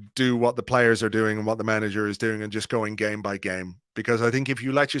to do what the players are doing and what the manager is doing and just going game by game. Because I think if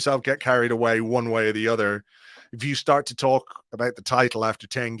you let yourself get carried away one way or the other, if you start to talk about the title after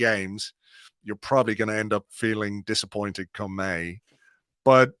 10 games, you're probably going to end up feeling disappointed come May.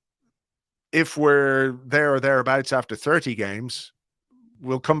 But if we're there or thereabouts after 30 games,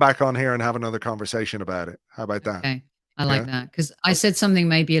 we'll come back on here and have another conversation about it. How about that? Okay. I like Yeah. that because I said something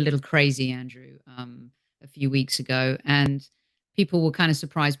maybe a little crazy, Andrew, a few weeks ago, and people were kind of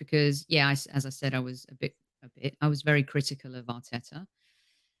surprised because, yeah, as I said, I was I was very critical of Arteta.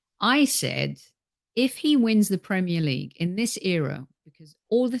 I said, if he wins the Premier League in this era, because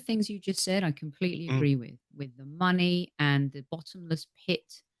all the things you just said, I completely Mm. agree with the money and the bottomless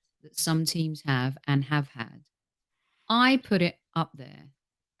pit that some teams have and have had. I put it up there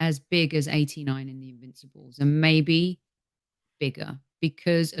as big as 89 in the Invincibles and maybe bigger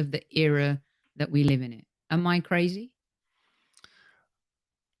because of the era that we live in it. Am I crazy?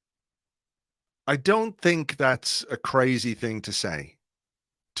 I don't think that's a crazy thing to say,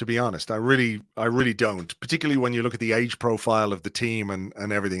 to be honest. I really don't, particularly when you look at the age profile of the team and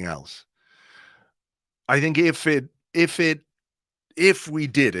everything else. I think if we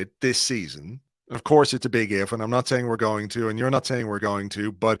did it this season, of course it's a big if, and I'm not saying we're going to, and you're not saying we're going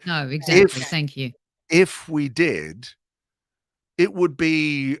to, but No, exactly. if Thank you. if we did, it would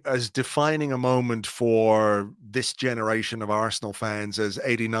be as defining a moment for this generation of Arsenal fans as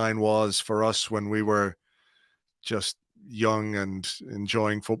 89 was for us when we were just young and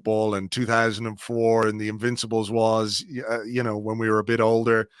enjoying football, and 2004 and the Invincibles was, when we were a bit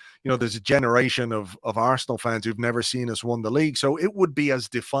older. There's a generation of Arsenal fans who've never seen us won the league. So it would be as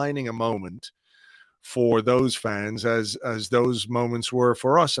defining a moment for those fans as those moments were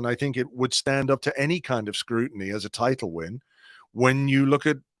for us. And I think it would stand up to any kind of scrutiny as a title win when you look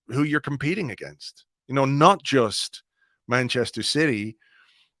at who you're competing against. Not just Manchester City,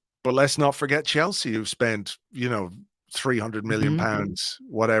 but let's not forget Chelsea, who've spent, 300 million Mhm. pounds,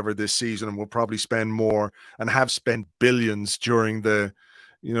 whatever, this season, and will probably spend more and have spent billions during the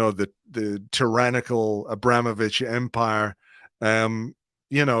tyrannical Abramovich empire. Um,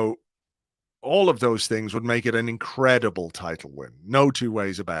 you know, all of those things would make it an incredible title win. No two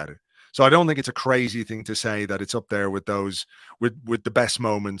ways about it. So I don't think it's a crazy thing to say that it's up there with those with the best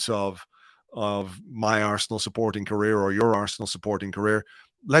moments of my Arsenal supporting career or your Arsenal supporting career.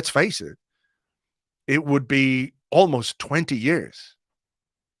 Let's face it, it would be almost 20 years.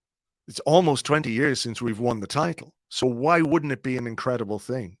 It's almost 20 years since we've won the title. So why wouldn't it be an incredible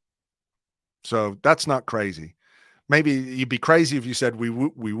thing? So that's not crazy. Maybe you'd be crazy if you said we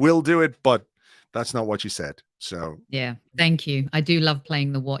will do it, but that's not what you said. So Yeah, thank you. I do love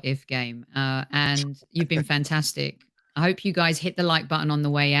playing the what if game, and you've been fantastic. I hope you guys hit the like button on the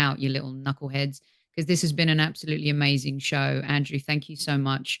way out, you little knuckleheads, because this has been an absolutely amazing show. Andrew, thank you so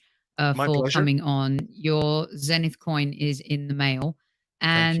much my for pleasure. coming on. Your Zenith coin is in the mail,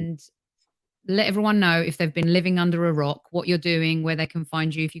 Thank you. and let everyone know if they've been living under a rock, what you're doing, where they can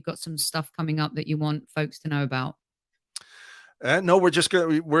find you, if you've got some stuff coming up that you want folks to know about. No, we're just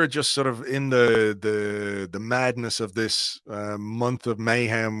sort of in the madness of this month of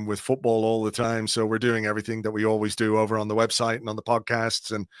mayhem with football all the time. So we're doing everything that we always do over on the website and on the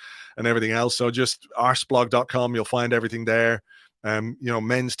podcasts and everything else. So just arseblog.com, you'll find everything there.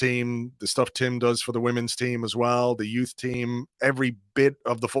 Men's team, the stuff Tim does for the women's team as well, the youth team, every bit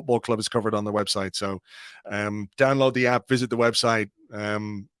of the football club is covered on the website. So download the app, visit the website.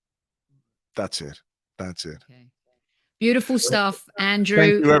 That's it. That's it. Okay. Beautiful stuff, Thank Andrew.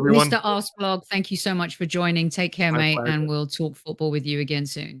 you, everyone. Mr. Arsblog, thank you so much for joining. Take care, My mate, pleasure. and we'll talk football with you again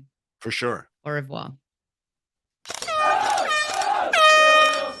soon. For sure. Au revoir.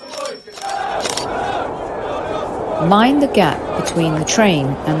 Mind the gap between the train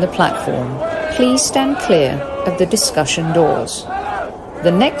and the platform. Please stand clear of the discussion doors.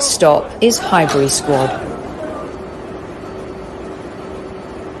 The next stop is Highbury Squad.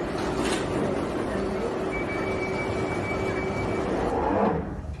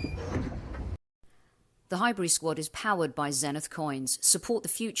 The Highbury Squad is powered by Zenith Coins. Support the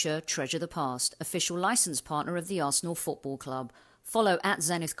future, treasure the past. Official licence partner of the Arsenal Football Club. Follow at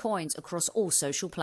Zenith Coins across all social platforms.